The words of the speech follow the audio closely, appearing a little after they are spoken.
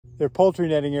their poultry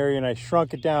netting area, and I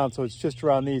shrunk it down so it's just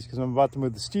around these because I'm about to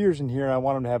move the steers in here and I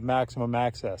want them to have maximum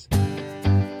access.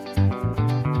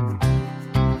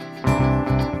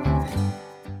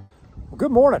 Well,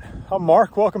 good morning. I'm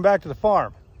Mark. Welcome back to the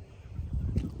farm.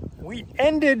 We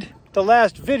ended the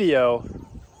last video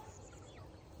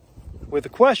with a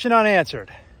question unanswered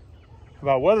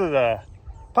about whether the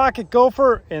pocket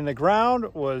gopher in the ground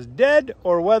was dead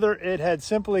or whether it had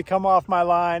simply come off my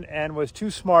line and was too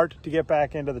smart to get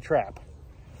back into the trap.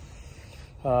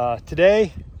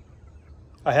 Today,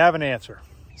 I have an answer.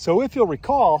 So if you'll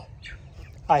recall,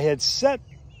 I had set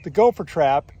the gopher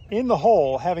trap in the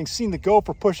hole, having seen the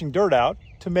gopher pushing dirt out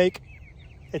to make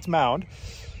its mound.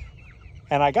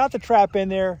 And I got the trap in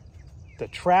there. The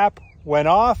trap went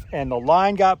off and the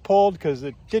line got pulled because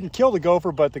it didn't kill the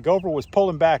gopher, but the gopher was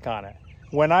pulling back on it.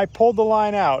 When I pulled the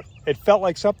line out, it felt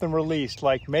like something released,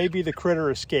 like maybe the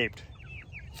critter escaped.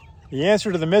 The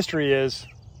answer to the mystery is,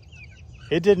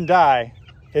 it didn't die.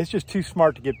 It's just too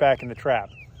smart to get back in the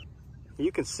trap.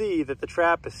 You can see that the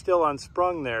trap is still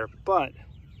unsprung there, but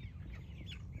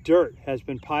dirt has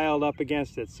been piled up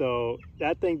against it. So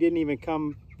that thing didn't even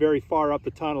come very far up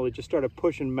the tunnel. It just started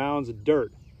pushing mounds of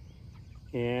dirt.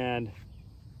 And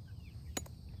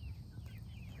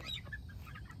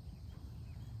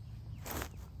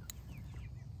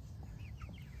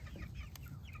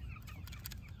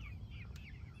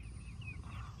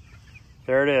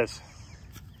there it is.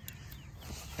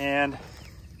 And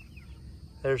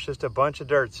there's just a bunch of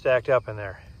dirt stacked up in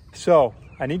there. So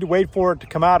I need to wait for it to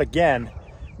come out again.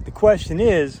 The question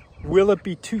is, will it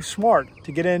be too smart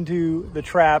to get into the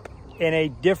trap in a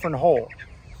different hole?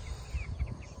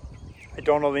 I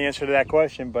don't know the answer to that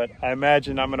question, but I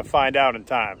imagine I'm going to find out in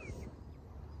time.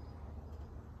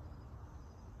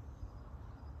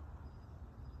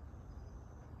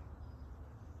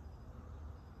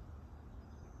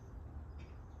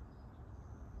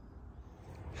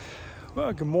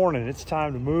 Well, good morning. It's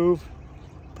time to move.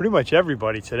 Pretty much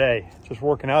everybody today, just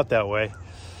working out that way.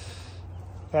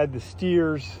 Had the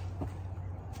steers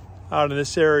out in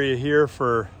this area here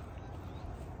for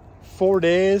 4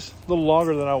 days, a little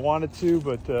longer than I wanted to,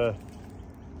 but yeah,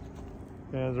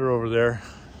 they're over there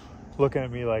looking at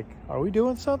me like, are we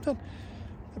doing something?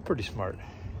 They're pretty smart.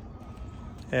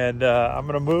 And I'm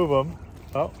gonna move them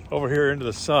over here into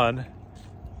the sun.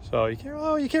 So you can't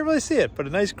really see it, but a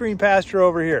nice green pasture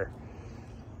over here.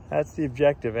 That's the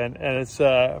objective, and it's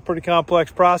a pretty complex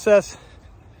process.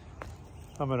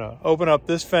 I'm gonna open up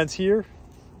this fence here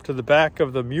to the back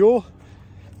of the mule,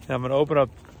 and I'm gonna open up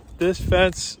this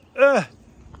fence here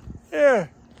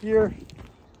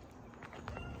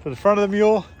to the front of the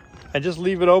mule, and just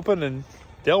leave it open, and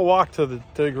they'll walk to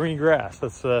the green grass.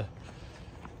 That's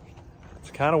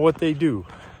kind of what they do.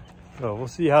 So we'll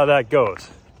see how that goes.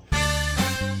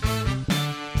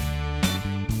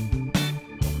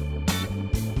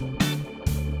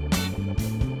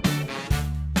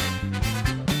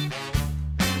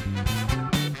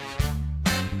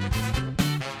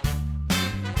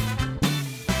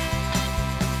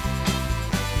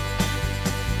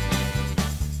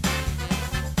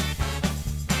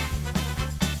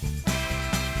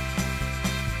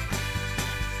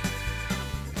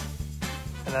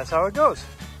 And that's how it goes.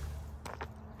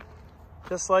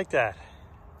 Just like that.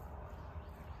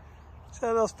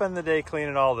 So they'll spend the day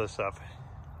cleaning all this up.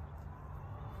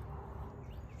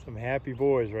 Some happy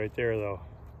boys right there though.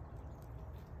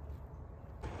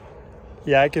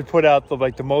 Yeah, I could put out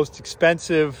the most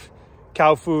expensive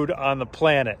cow food on the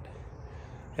planet,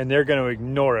 and they're gonna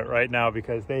ignore it right now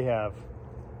because they have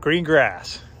green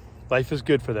grass. Life is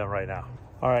good for them right now.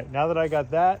 All right, now that I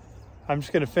got that, I'm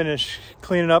just gonna finish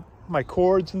cleaning up my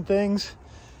cords and things.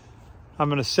 I'm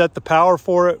gonna set the power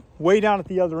for it way down at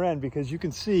the other end because you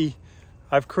can see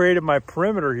I've created my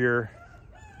perimeter here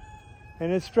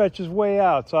and it stretches way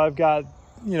out. So I've got,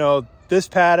 this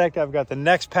paddock, I've got the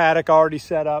next paddock already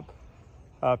set up,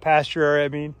 pasture area, I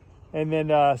mean, and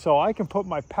then so I can put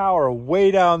my power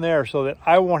way down there so that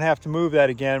I won't have to move that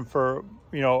again for,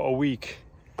 a week,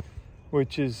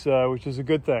 which is a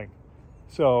good thing.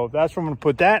 So that's where I'm gonna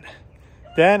put that.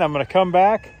 Then I'm gonna come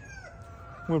back.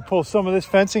 I'm gonna pull some of this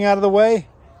fencing out of the way,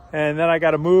 and then I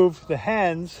gotta move the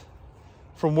hens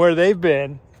from where they've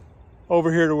been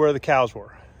over here to where the cows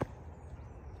were.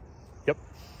 Yep.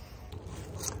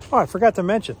 Oh, I forgot to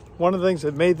mention, one of the things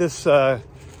that made this a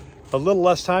little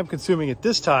less time consuming at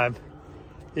this time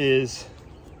is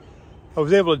I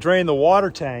was able to drain the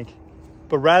water tank,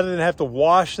 but rather than have to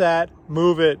wash that,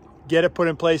 move it, get it put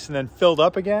in place, and then filled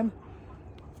up again,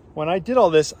 when I did all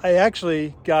this, I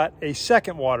actually got a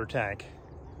second water tank,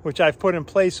 which I've put in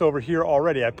place over here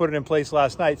already. I put it in place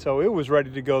last night, so it was ready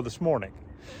to go this morning.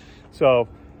 So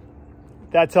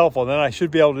that's helpful. Then I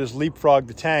should be able to just leapfrog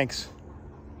the tanks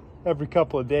every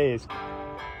couple of days.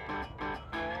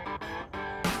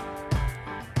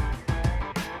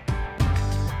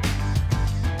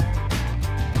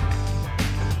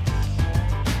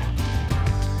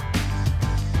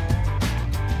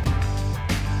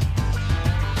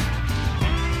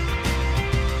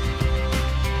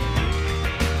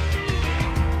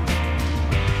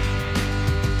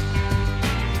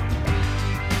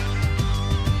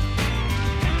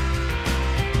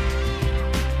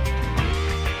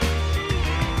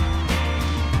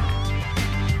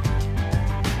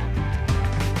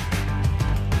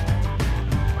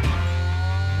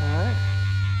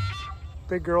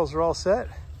 Big girls are all set.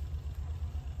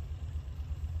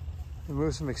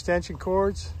 Remove some extension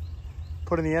cords,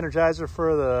 put in the energizer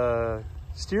for the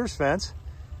steers fence,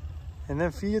 and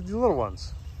then feed the little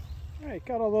ones. All right,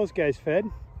 got all those guys fed.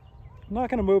 I'm not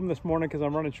gonna move them this morning because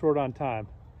I'm running short on time.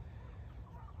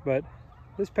 But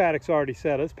this paddock's already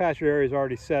set, this pasture area is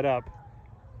already set up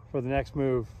for the next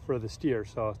move for the steer.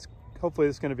 So hopefully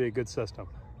this is gonna be a good system.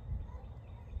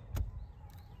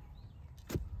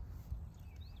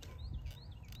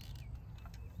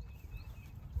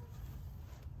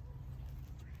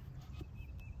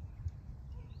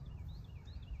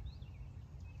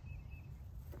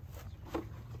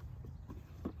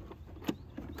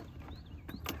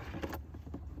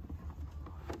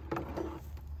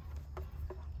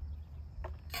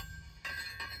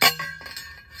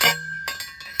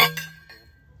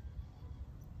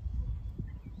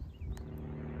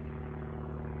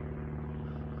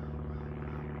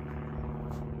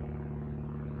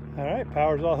 All right,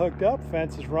 power's all hooked up,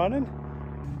 fence is running,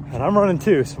 and I'm running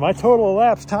too. So my total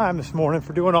elapsed time this morning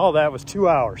for doing all that was 2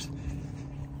 hours.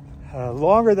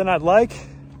 Longer than I'd like,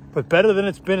 but better than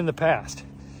it's been in the past.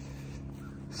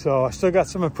 So I still got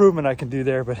some improvement I can do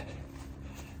there, but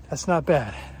that's not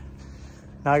bad.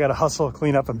 Now I gotta hustle,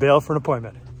 clean up, and bail for an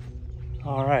appointment.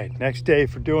 All right, next day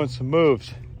for doing some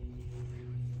moves.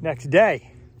 Next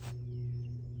day.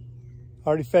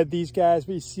 Already fed these guys,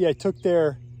 but you see I took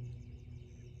their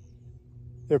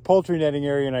poultry netting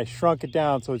area and I shrunk it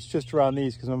down so it's just around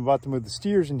these because I'm about to move the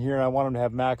steers in here and I want them to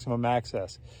have maximum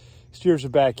access. Steers are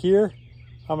back here.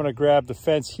 I'm gonna grab the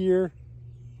fence here.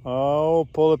 Oh,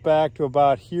 pull it back to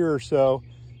about here or so.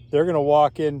 They're gonna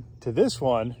walk into this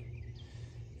one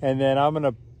and then I'm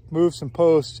gonna move some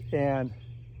posts and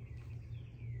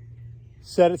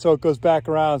set it so it goes back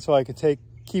around so I can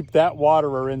keep that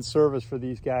waterer in service for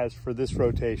these guys for this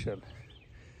rotation.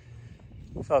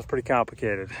 Sounds pretty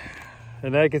complicated.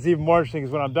 And that gets even more interesting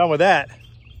because when I'm done with that,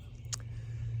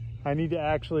 I need to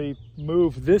actually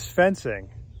move this fencing,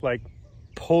 like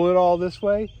pull it all this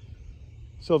way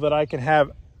so that I can have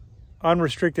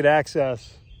unrestricted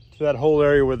access to that whole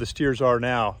area where the steers are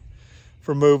now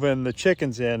for moving the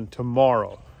chickens in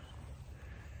tomorrow.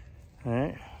 All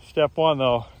right, step one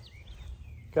though,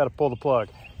 got to pull the plug.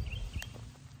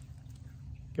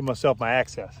 Give myself my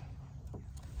access.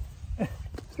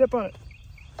 Step on it.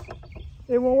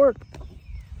 It won't work.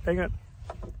 Hang on.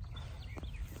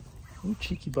 Ooh,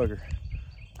 cheeky bugger.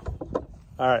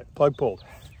 All right, plug pulled.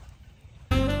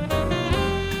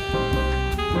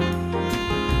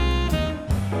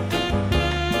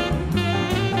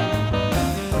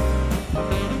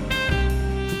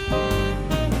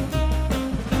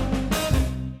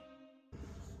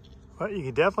 Well, you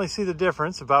can definitely see the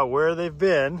difference about where they've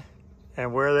been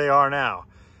and where they are now.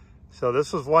 So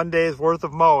this was 1 day's worth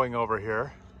of mowing over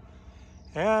here.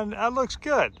 And that looks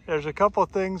good. There's a couple of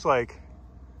things like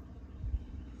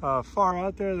far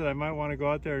out there that I might want to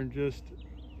go out there and just,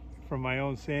 from my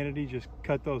own sanity, just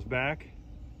cut those back.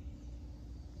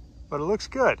 But it looks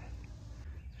good.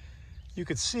 You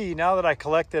could see now that I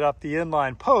collected up the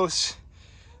inline posts,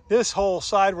 this whole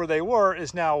side where they were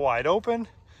is now wide open.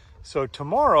 So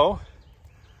tomorrow,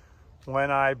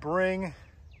 when I bring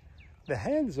the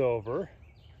hens over,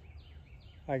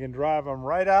 I can drive them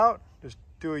right out, just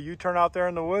do a U-turn out there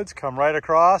in the woods, come right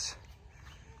across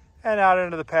and out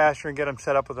into the pasture and get them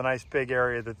set up with a nice big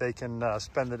area that they can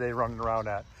spend the day running around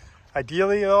at.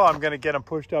 Ideally though, I'm gonna get them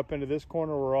pushed up into this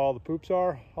corner where all the poops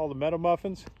are, all the meadow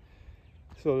muffins,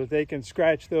 so that they can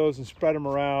scratch those and spread them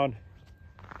around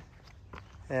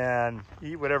and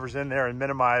eat whatever's in there and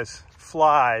minimize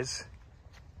flies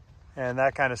and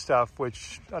that kind of stuff,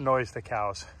 which annoys the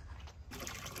cows.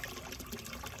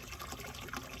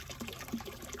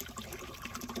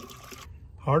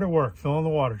 Hard at work, filling the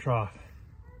water trough.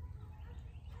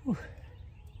 Whew. How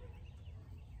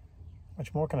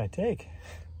much more can I take?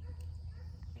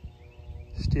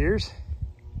 Steers.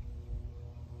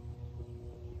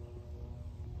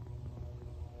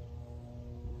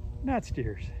 not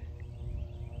steers.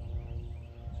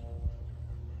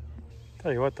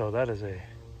 Tell you what though, that is a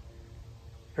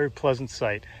very pleasant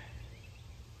sight.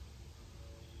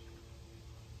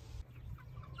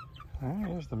 All right,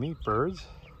 here's the meat birds.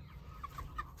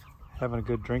 Having a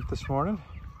good drink this morning.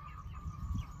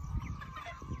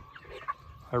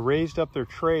 I raised up their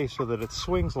tray so that it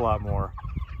swings a lot more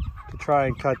to try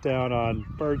and cut down on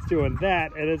birds doing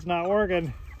that, and it's not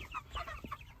working.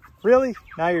 Really?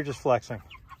 Now you're just flexing.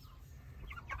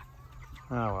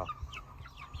 Oh well.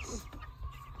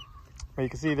 Well, you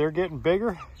can see they're getting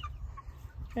bigger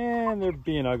and they're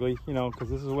being ugly, you know, because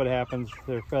this is what happens.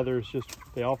 Their feathers just,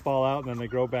 they all fall out and then they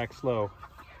grow back slow.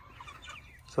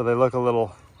 So they look a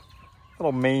little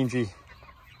mangy.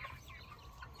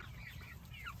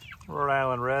 Rhode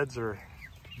Island Reds are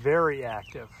very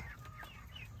active.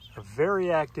 A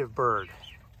very active bird.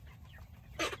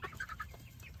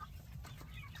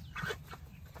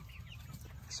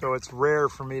 So it's rare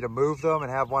for me to move them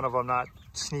and have one of them not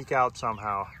sneak out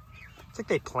somehow. I think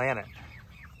they plan it.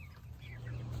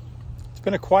 It's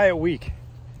been a quiet week.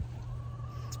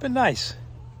 It's been nice.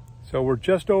 So we're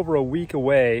just over a week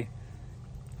away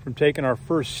from taking our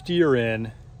first steer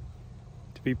in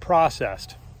to be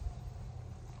processed.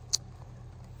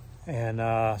 And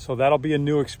so that'll be a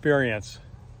new experience.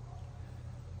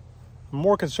 I'm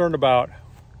more concerned about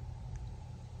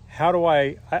how do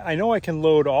I know I can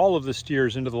load all of the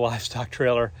steers into the livestock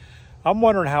trailer. I'm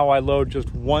wondering how I load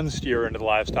just one steer into the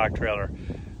livestock trailer.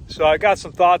 So I got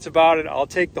some thoughts about it. I'll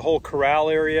take the whole corral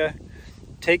area,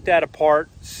 take that apart,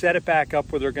 set it back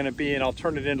up where they're gonna be, and I'll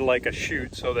turn it into like a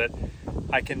chute so that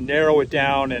I can narrow it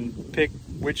down and pick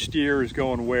which steer is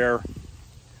going where.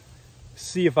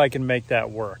 See if I can make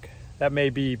that work. That may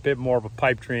be a bit more of a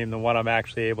pipe dream than what I'm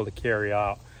actually able to carry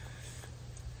out.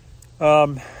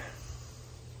 But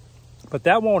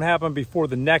that won't happen before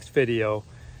the next video.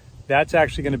 That's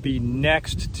actually going to be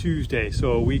next Tuesday,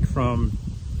 so a week from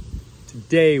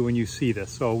today when you see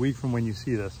this. So a week from when you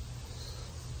see this.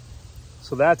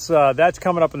 So that's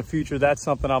coming up in the future. That's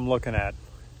something I'm looking at.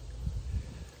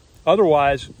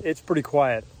 Otherwise, it's pretty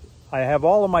quiet. I have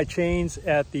all of my chains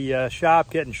at the shop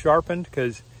getting sharpened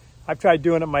because I've tried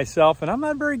doing it myself and I'm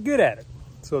not very good at it.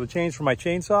 So the chains for my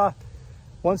chainsaw,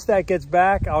 once that gets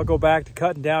back, I'll go back to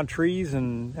cutting down trees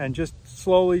and just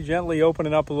slowly, gently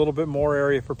opening up a little bit more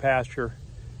area for pasture.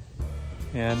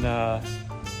 And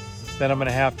then I'm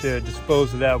gonna have to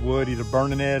dispose of that wood, either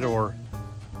burning it or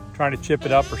trying to chip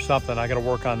it up or something. I gotta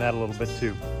work on that a little bit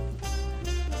too.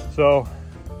 So,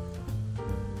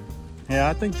 yeah,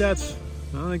 I think that's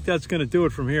gonna do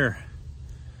it from here.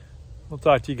 We'll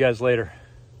talk to you guys later.